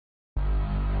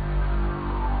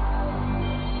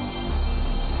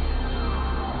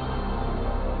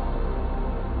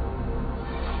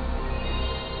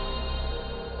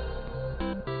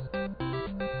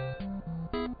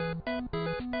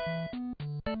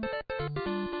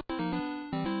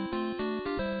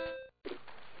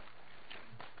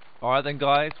Alright then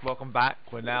guys, welcome back.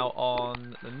 We're now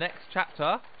on the next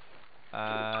chapter.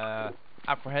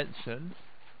 Apprehension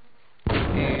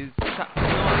is chapter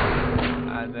 9,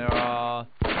 and there are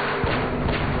 8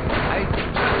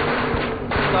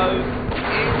 chapters. So,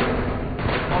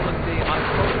 honestly, I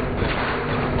probably could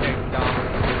get done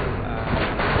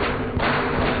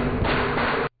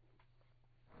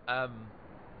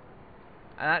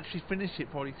and actually finish it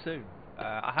probably soon.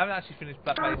 I haven't actually finished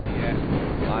Black Mesa yet.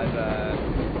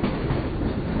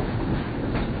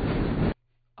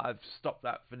 I've stopped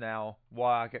that for now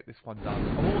while I get this one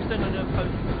done. I'm also going to do a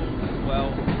post as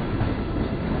well.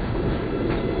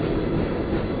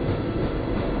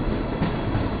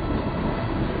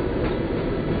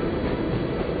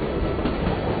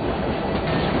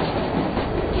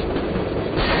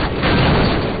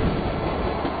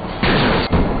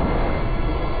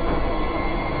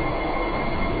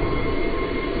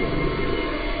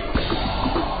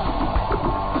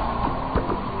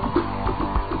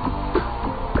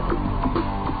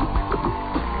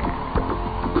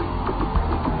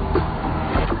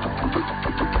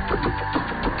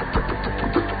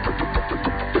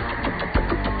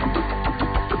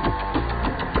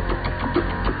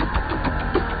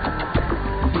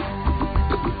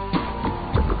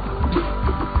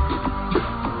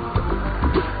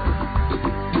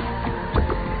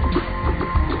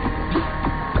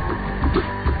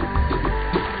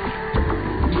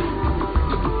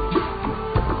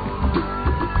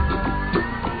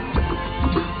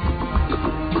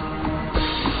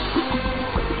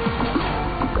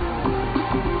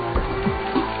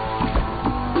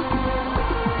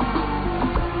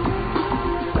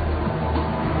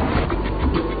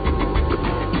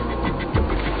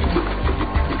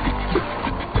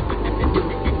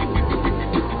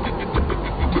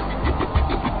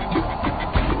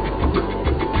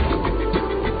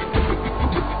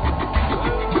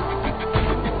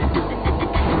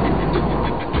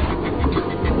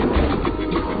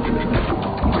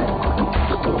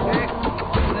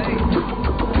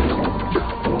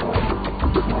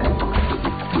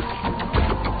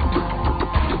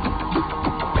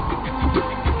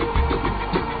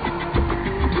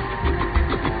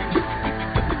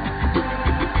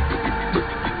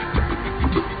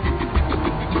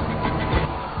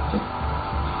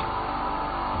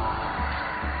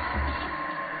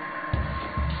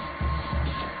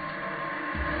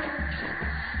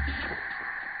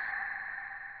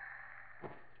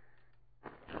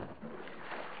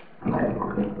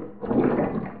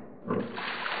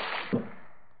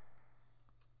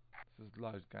 This is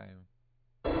loads game.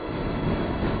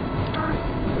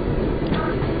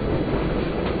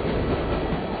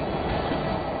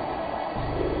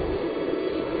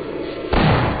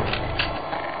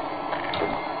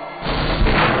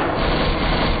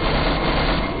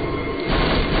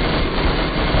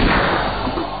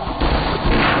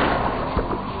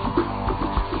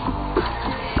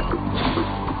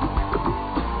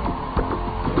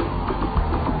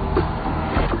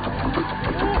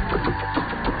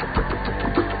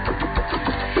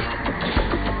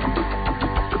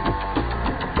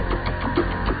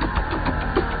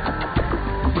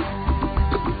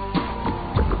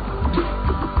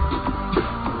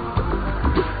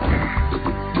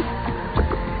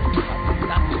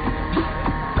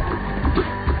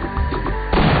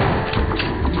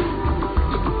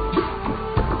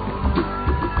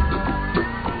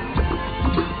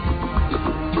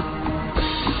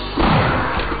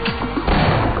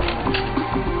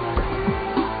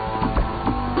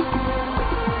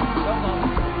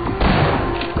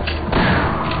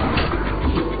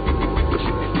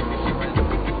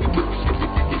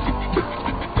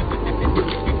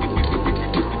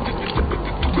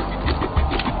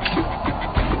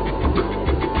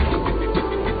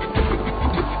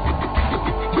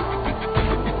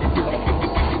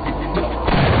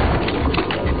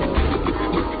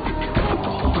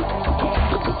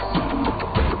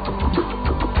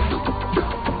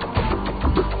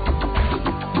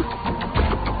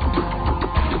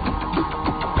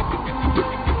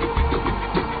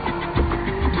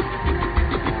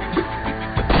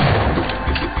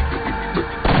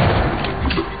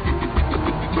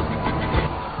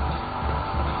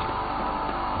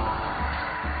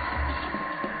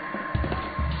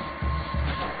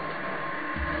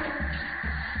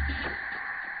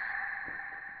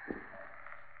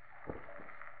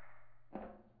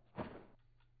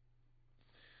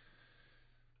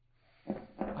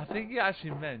 I think he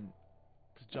actually meant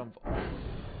to jump off.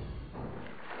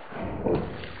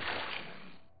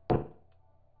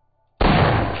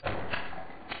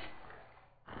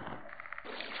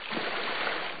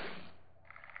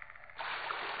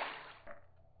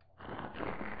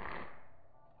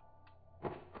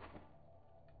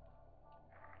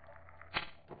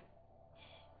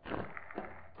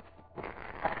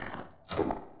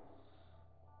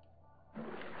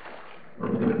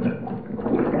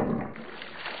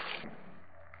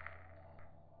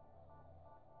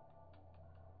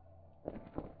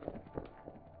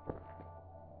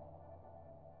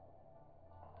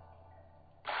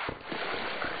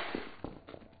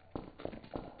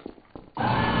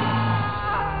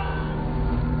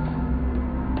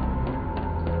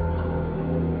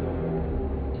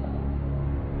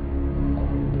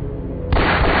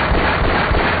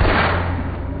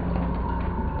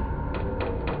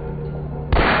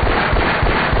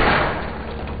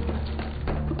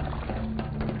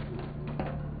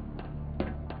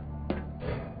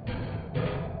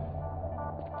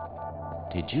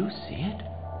 Did you see it?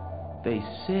 They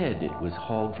said it was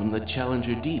hauled from the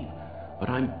Challenger Deep, but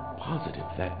I'm positive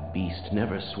that beast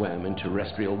never swam in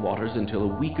terrestrial waters until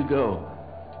a week ago.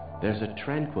 There's a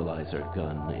tranquilizer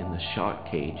gun in the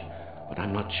shark cage, but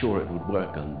I'm not sure it would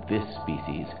work on this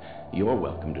species. You're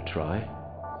welcome to try.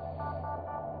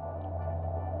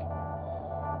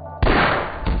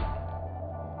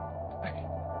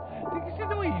 Did you see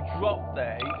the way he dropped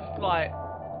there?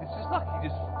 It's just like he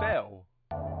just fell.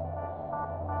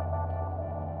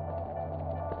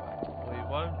 Well, he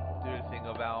won't do anything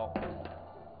about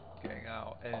getting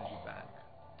our energy bank.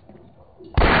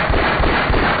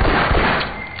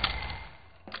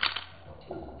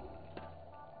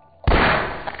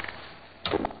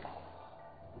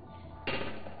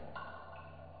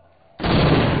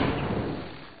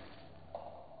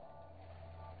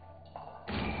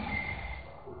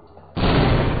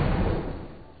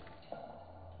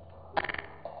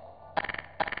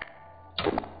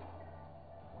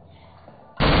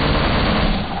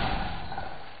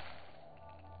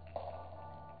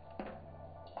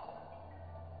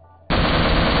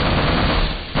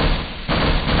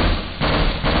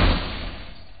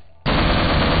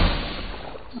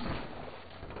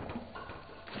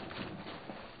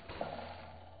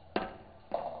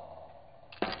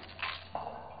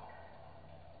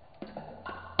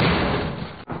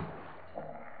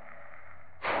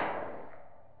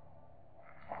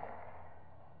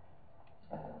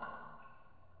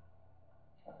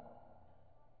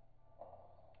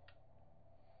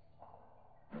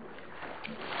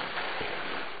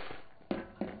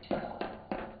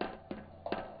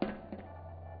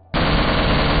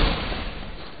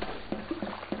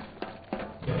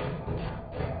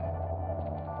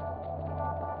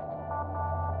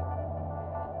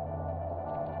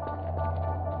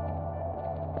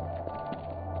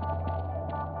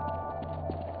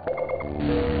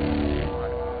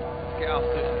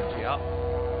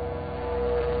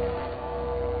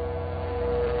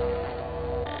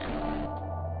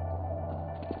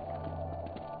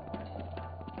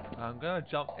 I'm gonna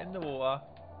jump in the water.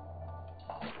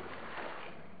 Open.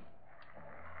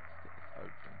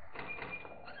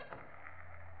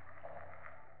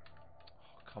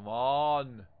 Oh, come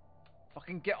on!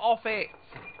 Fucking get off it!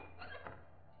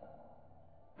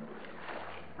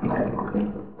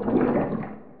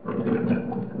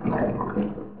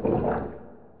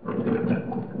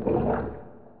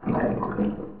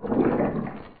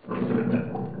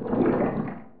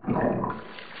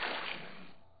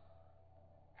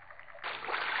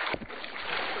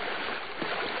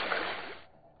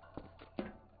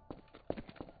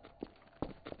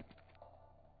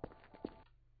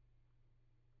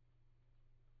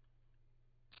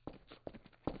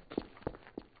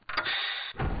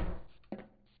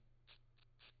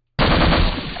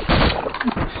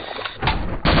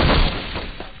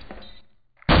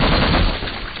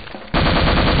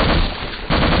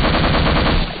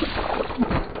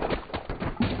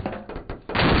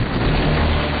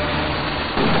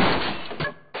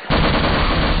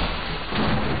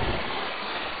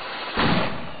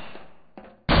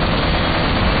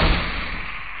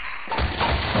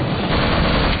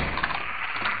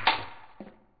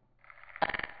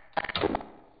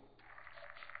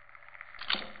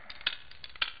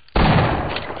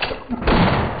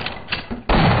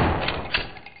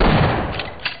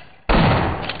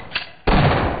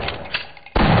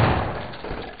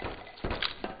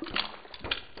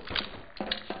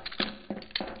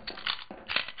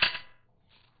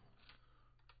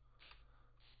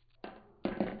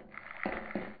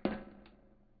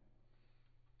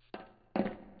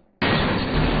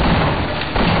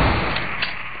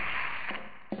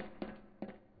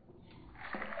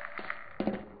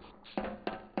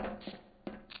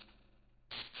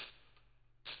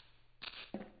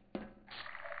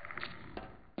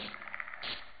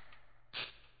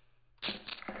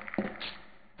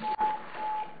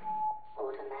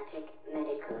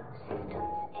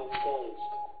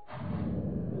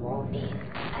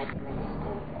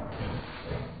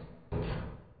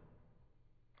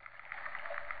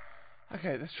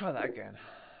 Okay, let's try that again.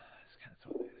 Let's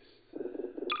cancel this.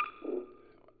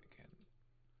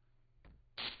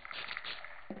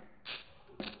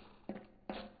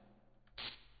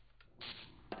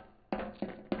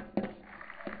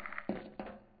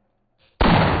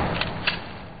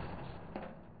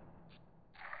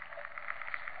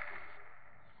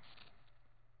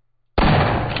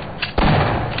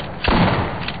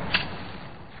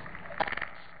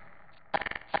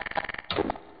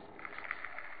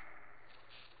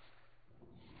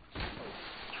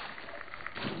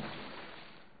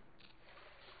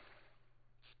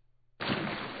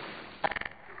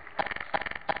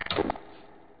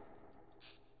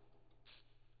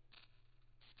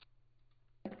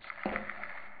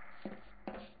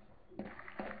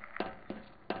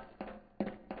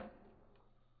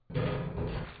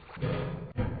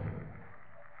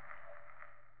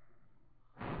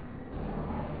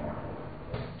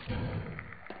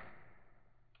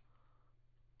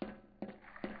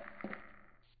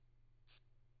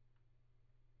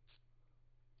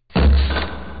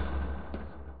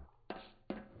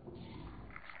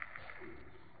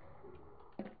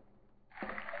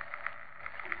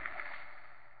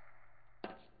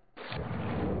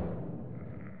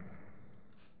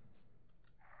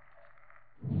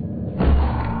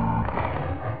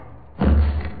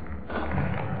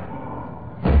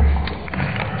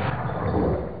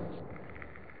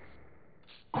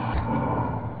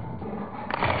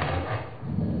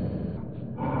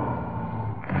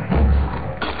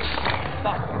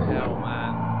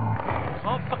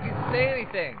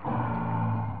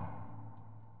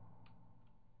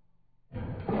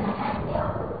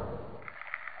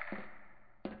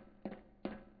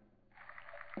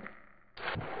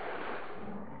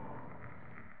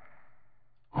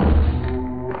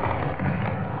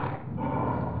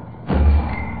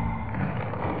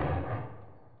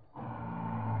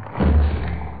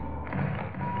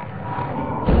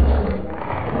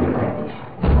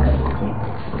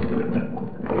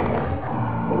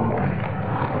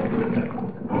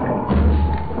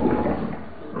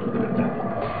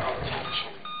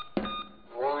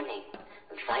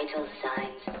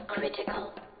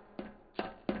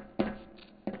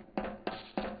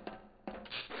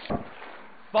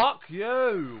 Fuck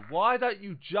you! Why don't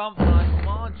you jump when I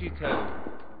command you to?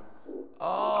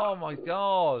 Oh my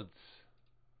god.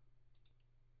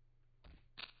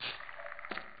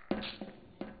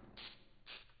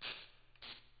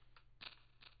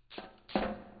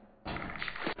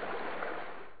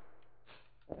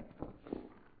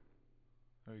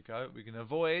 There we go. We can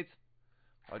avoid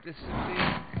by distancing.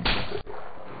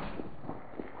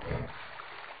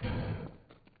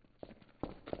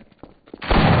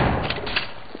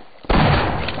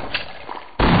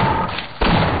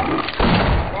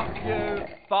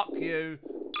 Fuck you.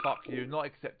 Fuck you. Not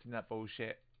accepting that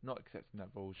bullshit. Not accepting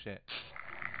that bullshit.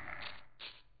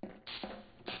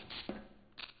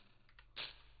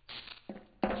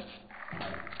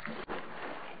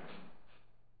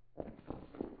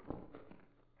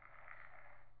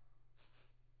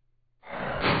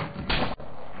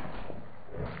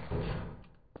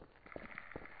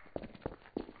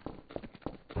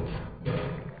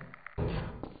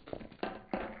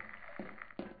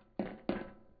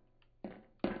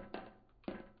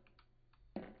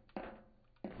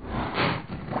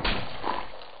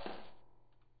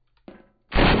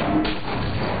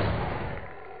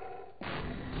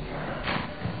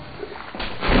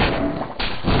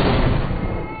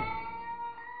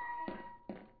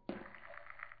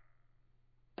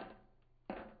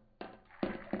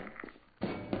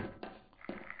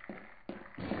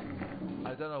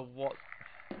 I don't know what.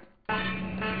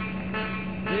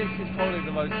 This is probably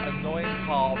the most annoying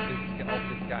part of this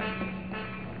game.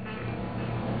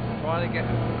 Trying to get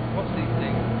across these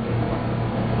things.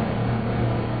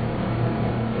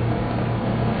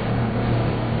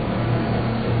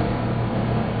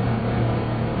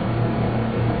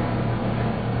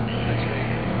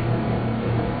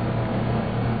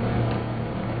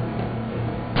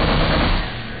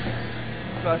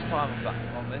 First time I'm back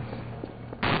on this.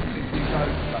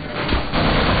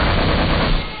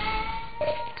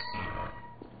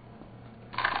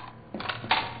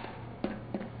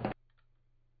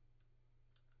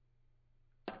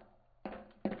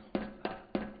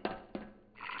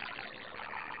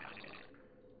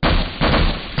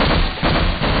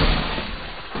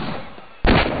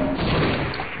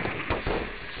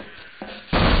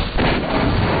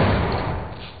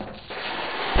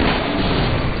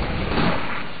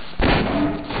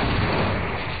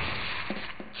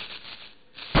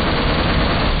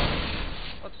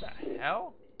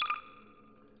 Hell?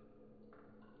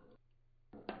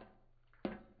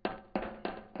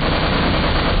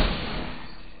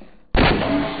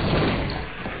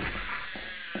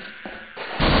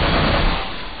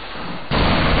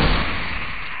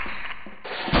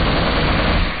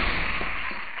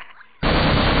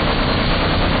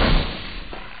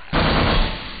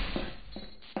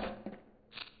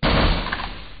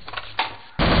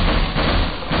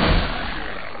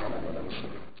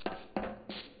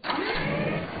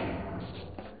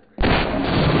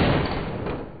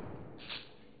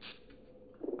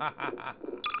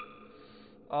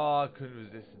 Oh, I couldn't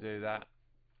resist to do that.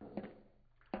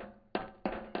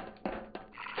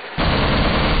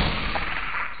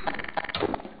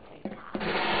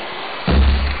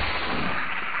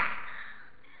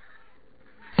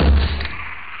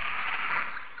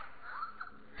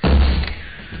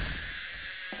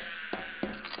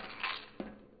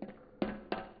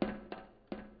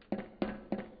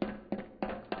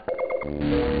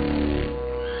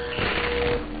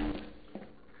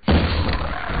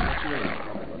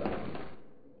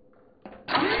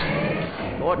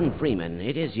 Gordon Freeman,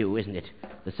 it is you, isn't it?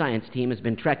 The science team has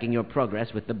been tracking your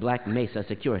progress with the Black Mesa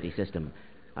security system.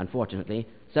 Unfortunately,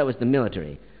 so is the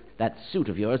military. That suit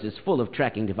of yours is full of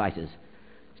tracking devices.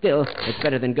 Still, it's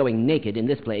better than going naked in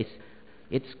this place.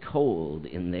 It's cold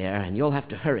in there, and you'll have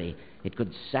to hurry. It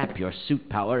could sap your suit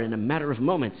power in a matter of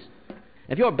moments.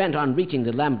 If you're bent on reaching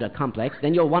the Lambda complex,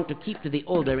 then you'll want to keep to the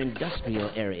older industrial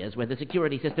areas where the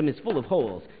security system is full of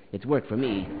holes. It's worked for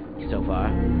me so far.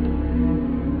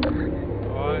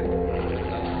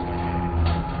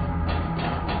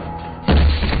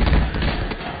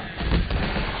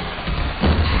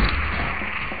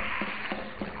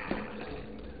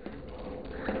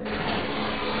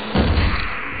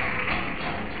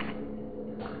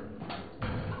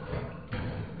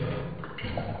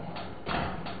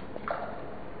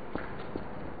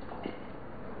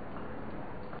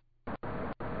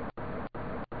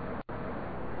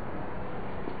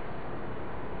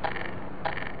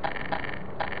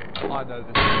 I know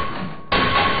this.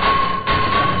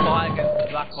 Fight against the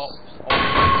Black Ops,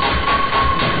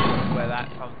 where that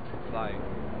comes into play.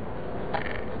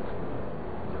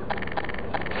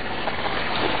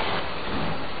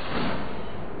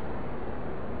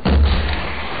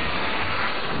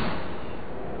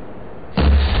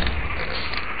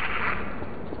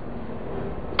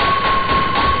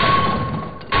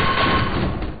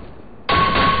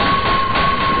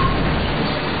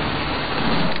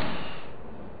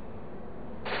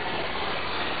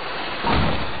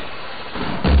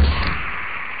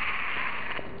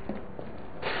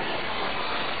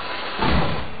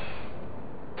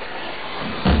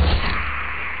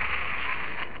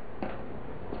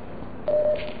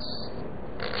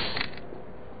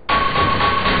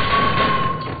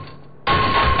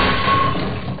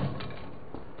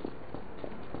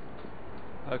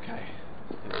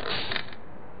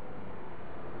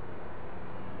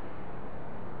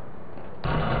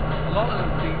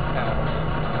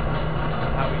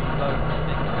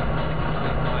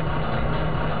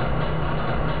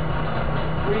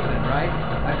 right?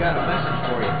 I've got a message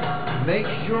for you. Make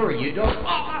sure you don't...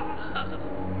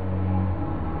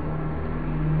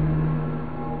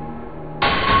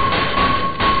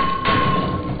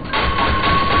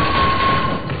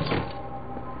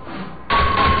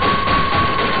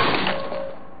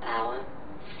 Power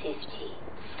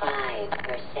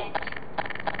 55%.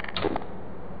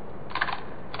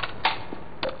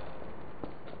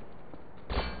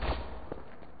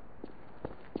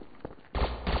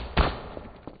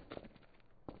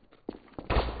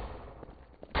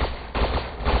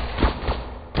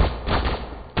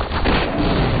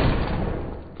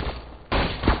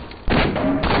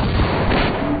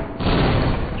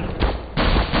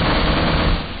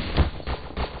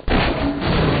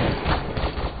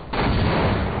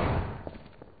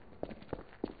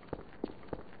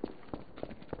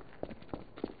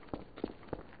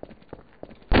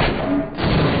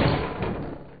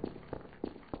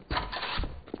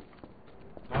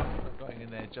 In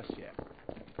there just yet.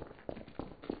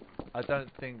 I don't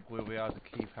think we'll be able to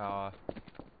keep our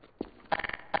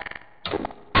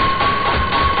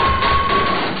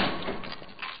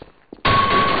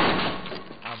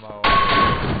ammo.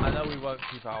 I know we won't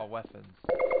keep our weapons,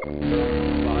 but I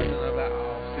don't know about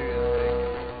our seriously.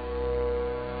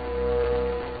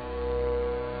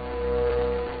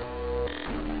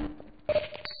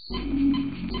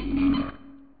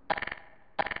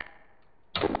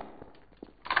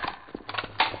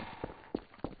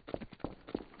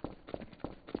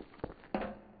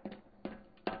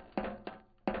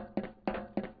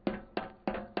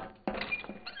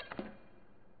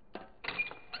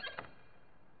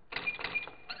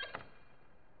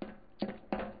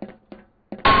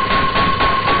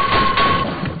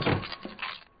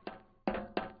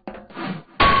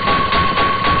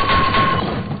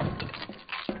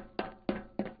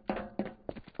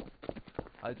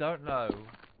 I don't know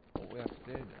what we have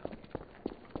to do now.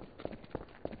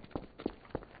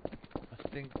 I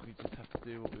think we just have to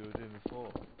do what we were doing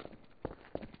before.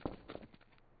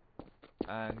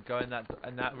 And go in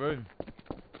that room.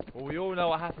 Well, we all know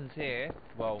what happens here.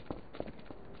 Well,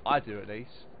 I do at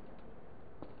least.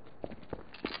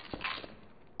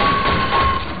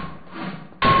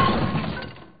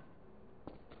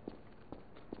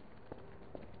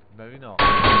 Maybe not.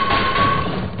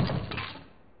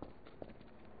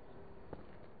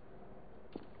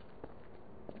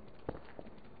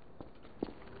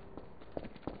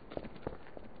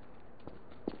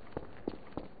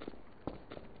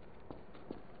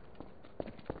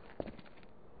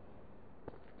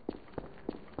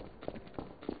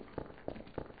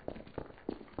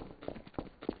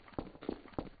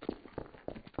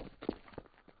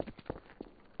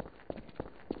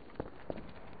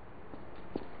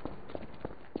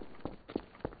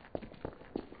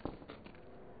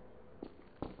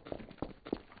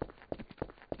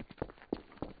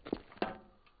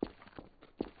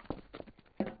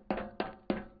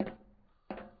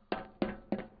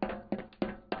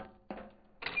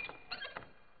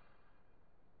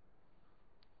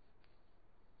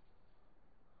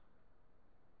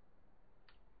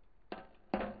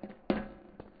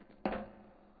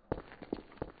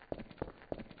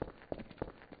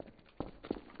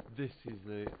 This is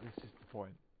the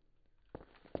point.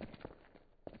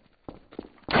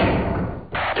 Nice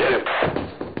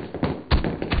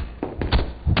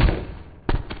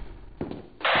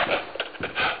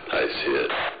hit.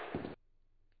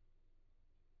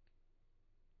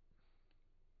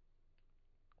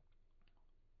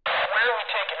 Where are we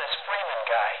taking this Freeman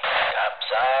guy?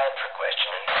 Topside for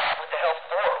questioning. What the hell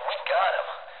for? We got him.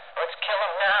 Let's kill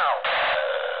him now.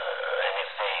 And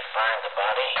if they find the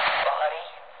body? Body?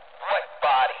 What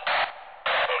body?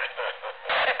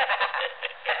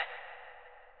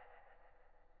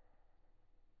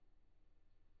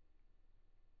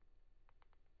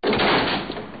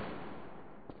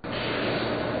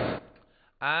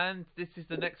 And this is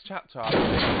the next chapter.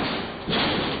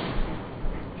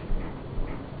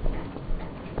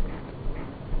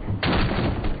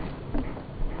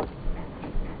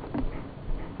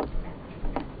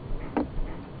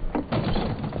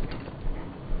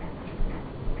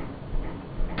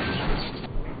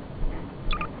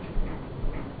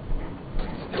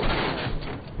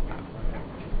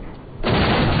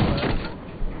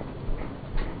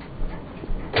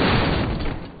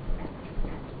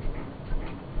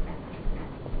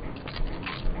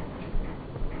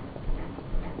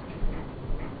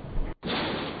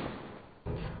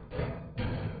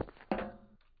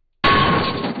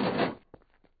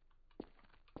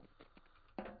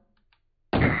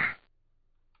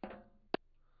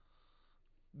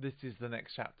 This is the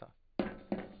next chapter.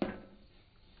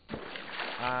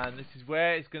 And this is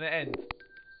where it's going to end.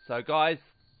 So guys,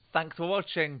 thanks for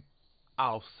watching.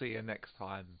 I'll see you next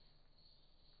time.